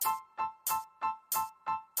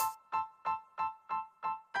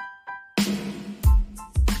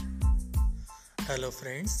Hello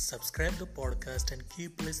friends, subscribe the podcast and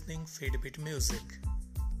keep listening Feedbeat Music.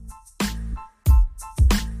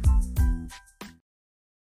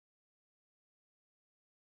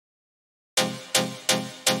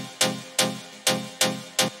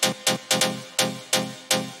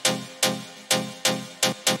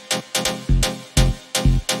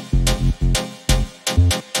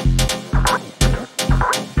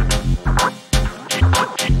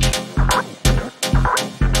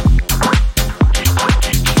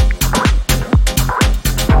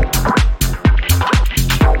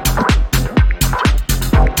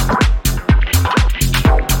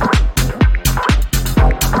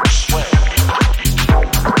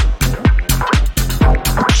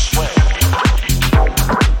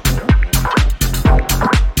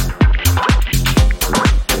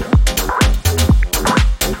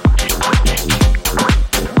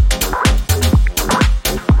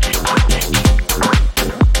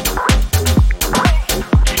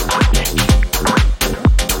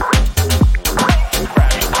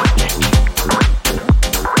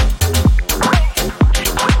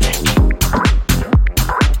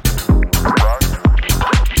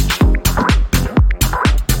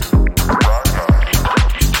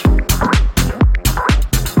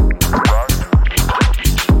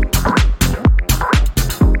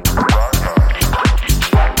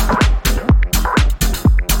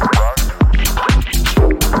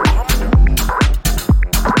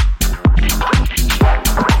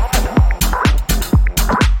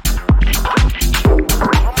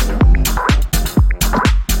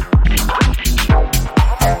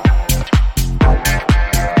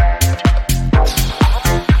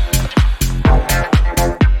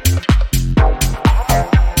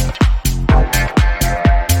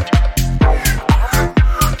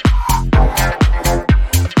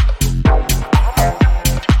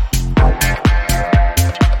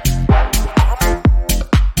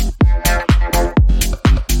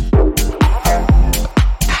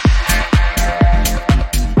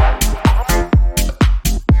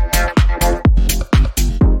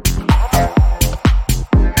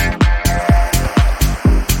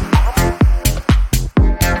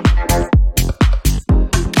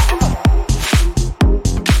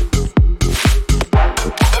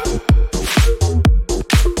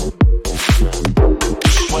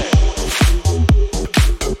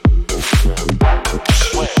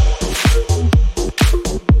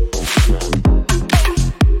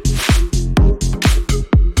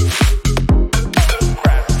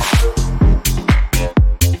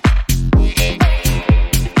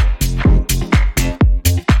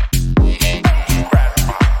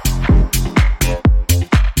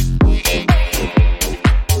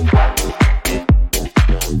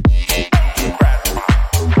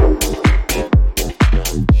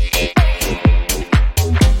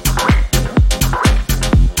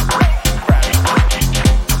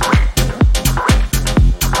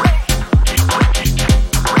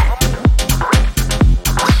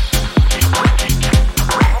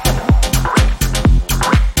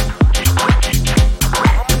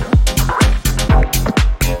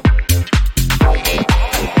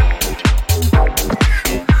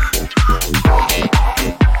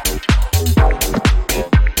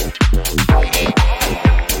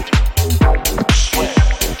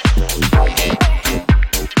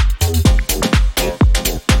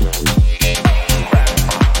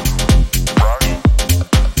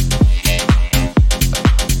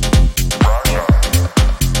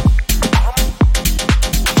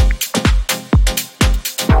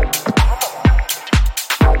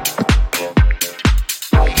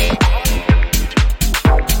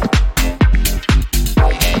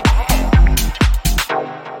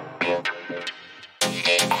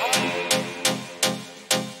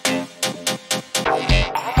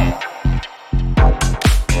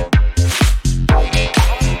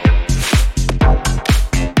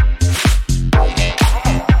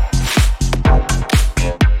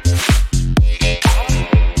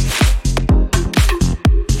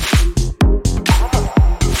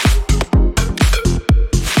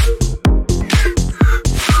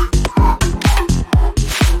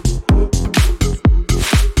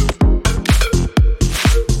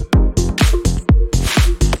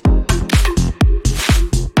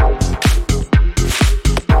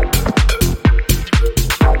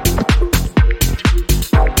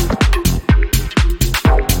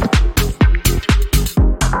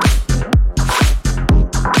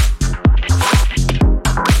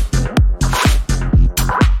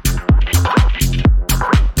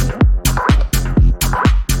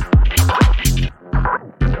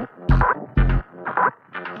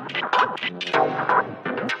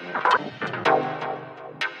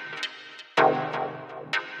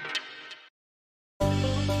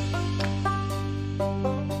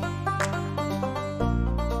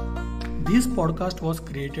 This podcast was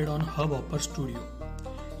created on Hubhopper Studio.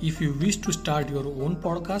 If you wish to start your own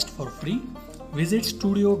podcast for free, visit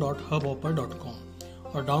studio.hubhopper.com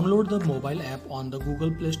or download the mobile app on the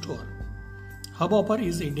Google Play Store. Hubhopper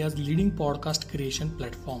is India's leading podcast creation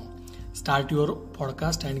platform. Start your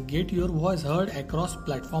podcast and get your voice heard across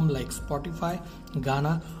platforms like Spotify,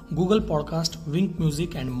 Gaana, Google Podcast, Wink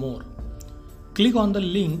Music and more. Click on the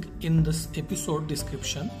link in this episode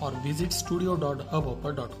description or visit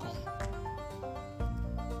studio.hubhopper.com.